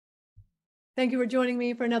Thank you for joining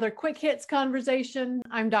me for another Quick Hits conversation.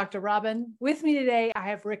 I'm Dr. Robin. With me today, I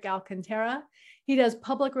have Rick Alcantara. He does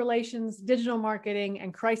public relations, digital marketing,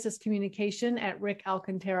 and crisis communication at Rick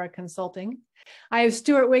Alcantara Consulting. I have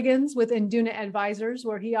Stuart Wiggins with Induna Advisors,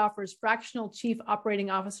 where he offers fractional chief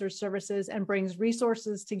operating officer services and brings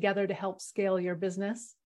resources together to help scale your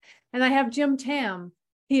business. And I have Jim Tam.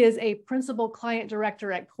 He is a principal client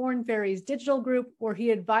director at Korn Ferry's Digital Group, where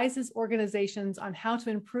he advises organizations on how to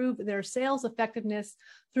improve their sales effectiveness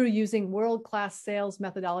through using world-class sales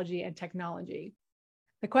methodology and technology.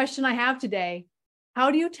 The question I have today, how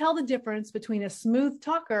do you tell the difference between a smooth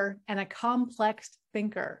talker and a complex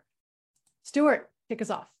thinker? Stuart, kick us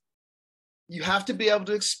off. You have to be able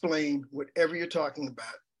to explain whatever you're talking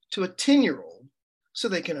about to a 10-year-old so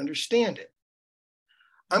they can understand it.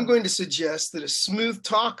 I'm going to suggest that a smooth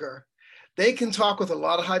talker, they can talk with a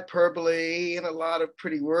lot of hyperbole and a lot of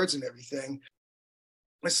pretty words and everything.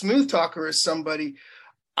 A smooth talker is somebody,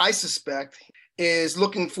 I suspect, is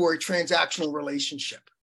looking for a transactional relationship.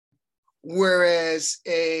 Whereas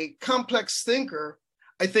a complex thinker,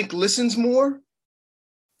 I think, listens more,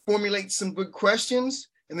 formulates some good questions,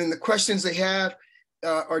 and then the questions they have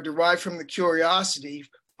are derived from the curiosity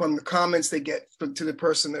from the comments they get to the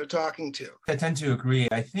person they're talking to. I tend to agree.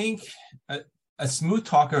 I think a smooth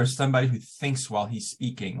talker is somebody who thinks while he's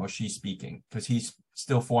speaking or she's speaking, because he's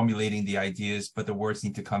still formulating the ideas, but the words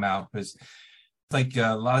need to come out. Because like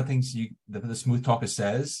a lot of things the smooth talker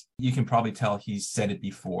says, you can probably tell he's said it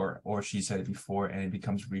before or she said it before, and it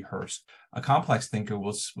becomes rehearsed. A complex thinker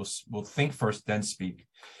will think first, then speak.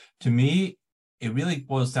 To me, it really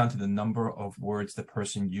boils down to the number of words the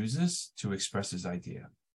person uses to express his idea.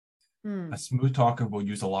 A smooth talker will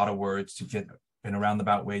use a lot of words to get in a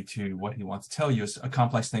roundabout way to what he wants to tell you. A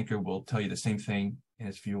complex thinker will tell you the same thing in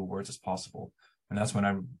as few words as possible. And that's when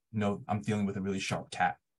I know I'm dealing with a really sharp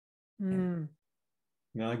cat. Yeah,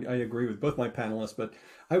 I agree with both my panelists, but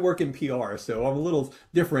I work in PR, so I'm a little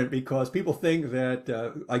different because people think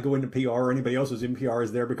that I go into PR or anybody else who's in PR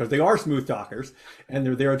is there because they are smooth talkers and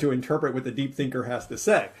they're there to interpret what the deep thinker has to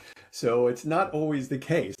say. So it's not always the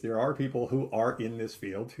case. There are people who are in this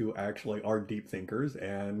field who actually are deep thinkers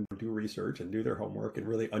and do research and do their homework and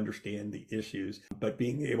really understand the issues. But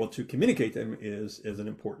being able to communicate them is an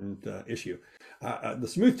important issue. The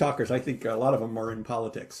smooth talkers, I think a lot of them are in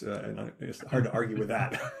politics, and it's hard to argue with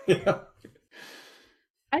that. Yeah.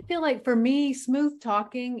 I feel like for me, smooth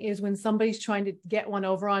talking is when somebody's trying to get one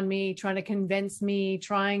over on me, trying to convince me,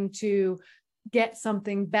 trying to get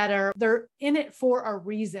something better. They're in it for a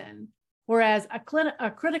reason. Whereas a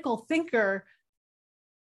critical thinker,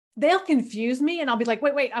 they'll confuse me and I'll be like,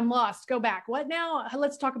 wait, I'm lost. Go back. What now?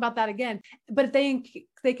 Let's talk about that again. But if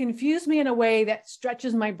they confuse me in a way that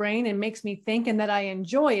stretches my brain and makes me think and that I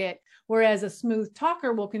enjoy it, whereas a smooth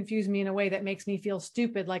talker will confuse me in a way that makes me feel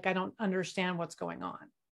stupid, like I don't understand what's going on.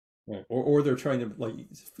 Right. Or they're trying to, like,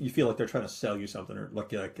 you feel like they're trying to sell you something, or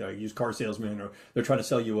like a used car salesman, or they're trying to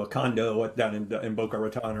sell you a condo down in Boca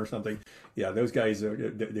Raton or something. Yeah, those guys,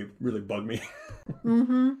 they really bug me.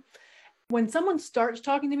 When someone starts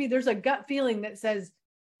talking to me, there's a gut feeling that says,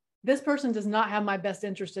 this person does not have my best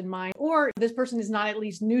interest in mind, or this person is not at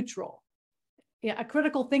least neutral. Yeah, a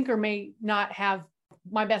critical thinker may not have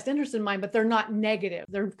my best interest in mind, but they're not negative.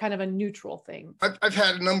 They're kind of a neutral thing. I've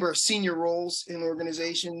had a number of senior roles in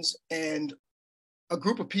organizations, and a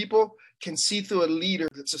group of people can see through a leader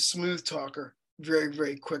that's a smooth talker very,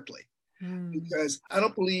 very quickly. Because I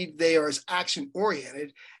don't believe they are as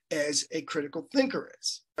action-oriented as a critical thinker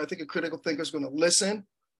is. I think a critical thinker is going to listen,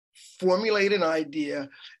 formulate an idea,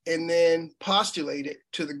 and then postulate it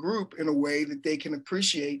to the group in a way that they can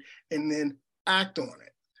appreciate and then act on it.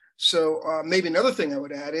 So maybe another thing I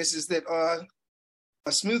would add is that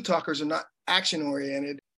smooth talkers are not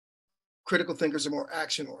action-oriented. Critical thinkers are more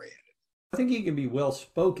action-oriented. I think you can be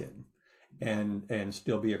well-spoken and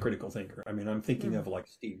still be a critical thinker. I mean, I'm thinking of like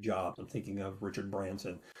Steve Jobs. I'm thinking of Richard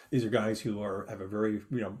Branson. These are guys who have a very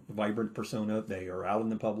vibrant persona. They are out in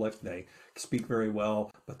the public. They speak very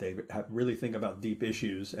well, but they really think about deep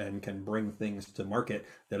issues and can bring things to market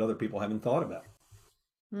that other people haven't thought about.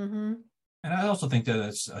 And I also think that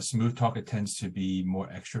a smooth talker tends to be more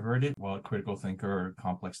extroverted, while a critical thinker or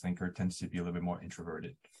complex thinker tends to be a little bit more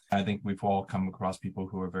introverted. I think we've all come across people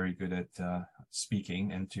who are very good at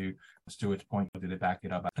speaking, and to Stuart's point, did they back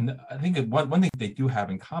it up? And I think one thing they do have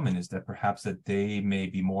in common is that perhaps that they may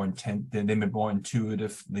be more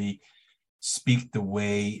intuitively speak the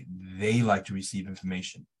way they like to receive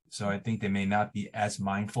information. So I think they may not be as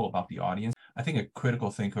mindful about the audience. I think a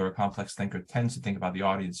critical thinker or a complex thinker tends to think about the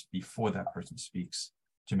audience before that person speaks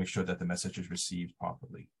to make sure that the message is received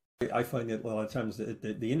properly. I find that a lot of times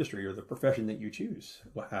the industry or the profession that you choose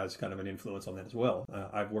has kind of an influence on that as well.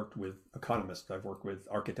 I've worked with economists, I've worked with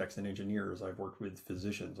architects and engineers, I've worked with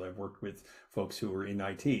physicians, I've worked with folks who are in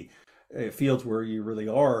IT, fields where you really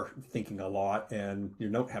are thinking a lot and you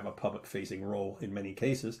don't have a public facing role in many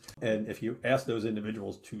cases. And if you ask those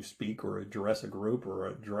individuals to speak or address a group or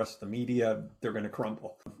address the media, they're going to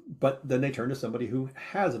crumble. But then they turn to somebody who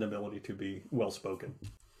has an ability to be well spoken.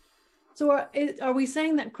 So are we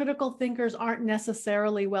saying that critical thinkers aren't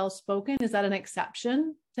necessarily well-spoken? Is that an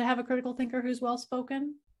exception to have a critical thinker who's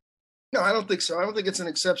well-spoken? No, I don't think so. I don't think it's an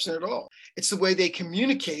exception at all. It's the way they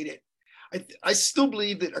communicate it. I still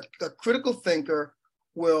believe that a critical thinker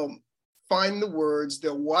will find the words,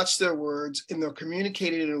 they'll watch their words, and they'll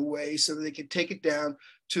communicate it in a way so that they can take it down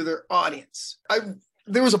to their audience.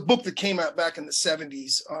 There was a book that came out back in the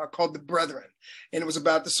 70s called The Brethren, and it was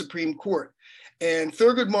about the Supreme Court. And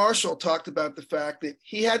Thurgood Marshall talked about the fact that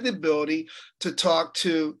he had the ability to talk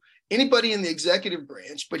to anybody in the executive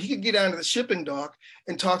branch, but he could get down to the shipping dock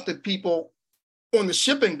and talk to people on the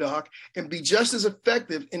shipping dock and be just as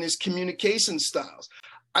effective in his communication styles.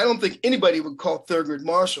 I don't think anybody would call Thurgood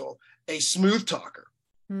Marshall a smooth talker.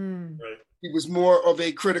 Right. He was more of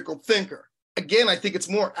a critical thinker. Again, I think it's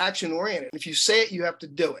more action oriented. If you say it, you have to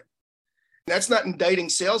do it. That's not indicting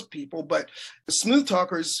salespeople, but the smooth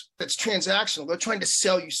talkers, that's transactional. They're trying to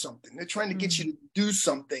sell you something. They're trying to get you to do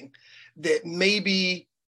something that maybe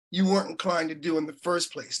you weren't inclined to do in the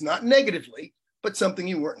first place. Not negatively, but something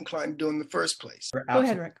you weren't inclined to do in the first place. Go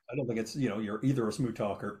ahead, Rick. I don't think it's, you're either a smooth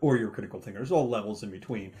talker or you're a critical thinker. There's all levels in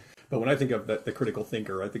between. But when I think of the critical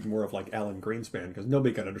thinker, I think more of like Alan Greenspan, because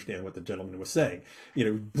nobody could understand what the gentleman was saying.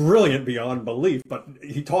 Brilliant beyond belief, but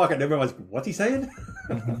he talked and everyone's like, what's he saying?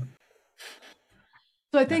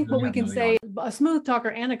 So I think what we can say, a smooth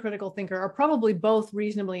talker and a critical thinker are probably both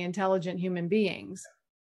reasonably intelligent human beings.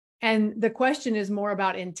 And the question is more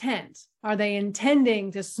about intent. Are they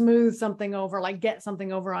intending to smooth something over, like get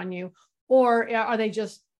something over on you? Or are they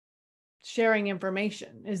just sharing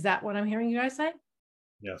information? Is that what I'm hearing you guys say?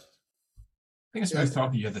 Yes. I think a smooth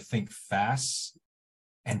talker, you have to think fast.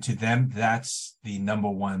 And to them, that's the number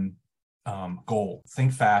one goal.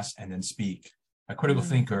 Think fast and then speak. A critical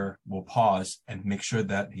thinker will pause and make sure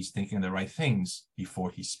that he's thinking the right things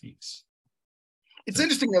before he speaks. It's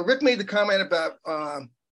interesting that Rick made the comment about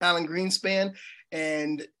Alan Greenspan,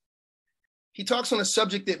 and he talks on a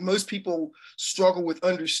subject that most people struggle with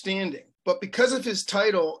understanding. But because of his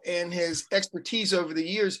title and his expertise over the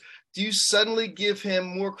years, do you suddenly give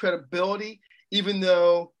him more credibility, even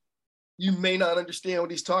though you may not understand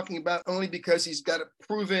what he's talking about, only because he's got a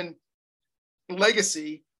proven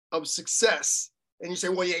legacy of success? And you say,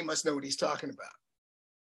 well, yeah, he must know what he's talking about.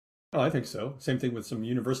 Oh, I think so. Same thing with some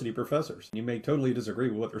university professors. You may totally disagree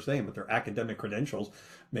with what they're saying, but their academic credentials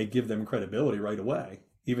may give them credibility right away,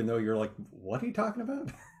 even though you're like, what are you talking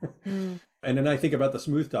about? And then I think about the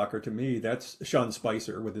smooth talker. To me, that's Sean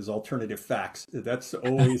Spicer with his alternative facts. That's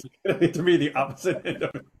always, to me, the opposite end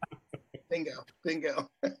of it. Bingo.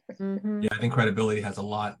 Yeah, I think credibility has a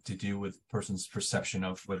lot to do with a person's perception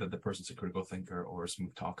of whether the person's a critical thinker or a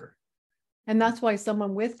smooth talker. And that's why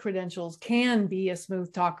someone with credentials can be a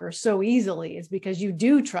smooth talker so easily, is because you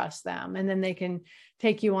do trust them, and then they can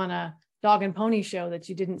take you on a dog and pony show that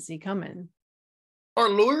you didn't see coming. Are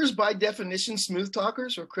lawyers by definition smooth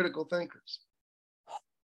talkers or critical thinkers?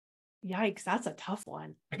 Yikes, that's a tough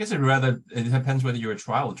one. I guess it depends whether you're a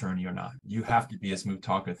trial attorney or not. You have to be a smooth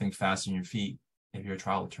talker, think fast on your feet if you're a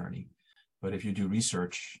trial attorney. But if you do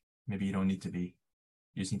research, maybe you don't need to be.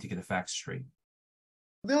 You just need to get the facts straight.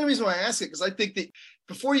 The only reason why I ask it, because I think that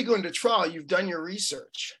before you go into trial, you've done your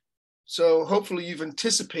research. So hopefully you've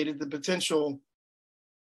anticipated the potential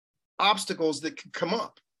obstacles that could come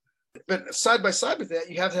up. But side by side with that,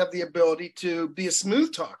 you have to have the ability to be a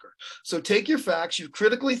smooth talker. So take your facts, you've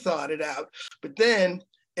critically thought it out, but then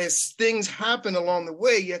as things happen along the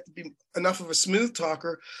way, you have to be enough of a smooth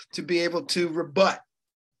talker to be able to rebut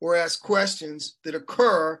or ask questions that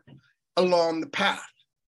occur along the path.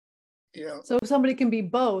 So somebody can be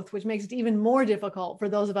both, which makes it even more difficult for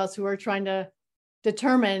those of us who are trying to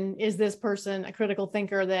determine, is this person a critical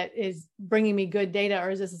thinker that is bringing me good data, or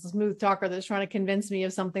is this a smooth talker that's trying to convince me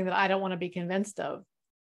of something that I don't want to be convinced of?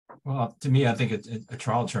 Well, to me, I think a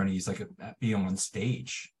trial attorney is like being on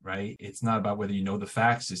stage, right? It's not about whether you know the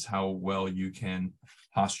facts, it's how well you can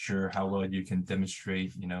posture, how well you can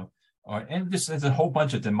demonstrate, and just there's a whole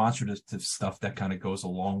bunch of demonstrative stuff that kind of goes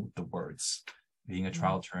along with the words. Being a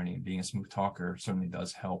trial attorney, being a smooth talker certainly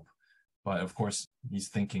does help. But of course, he's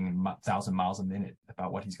thinking 1,000 miles a minute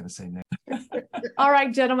about what he's going to say next. All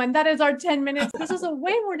right, gentlemen, that is our 10 minutes. This is a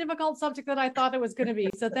way more difficult subject than I thought it was going to be.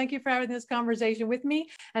 So thank you for having this conversation with me.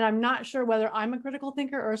 And I'm not sure whether I'm a critical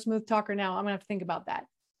thinker or a smooth talker now. I'm going to have to think about that.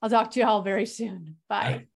 I'll talk to you all very soon. Bye.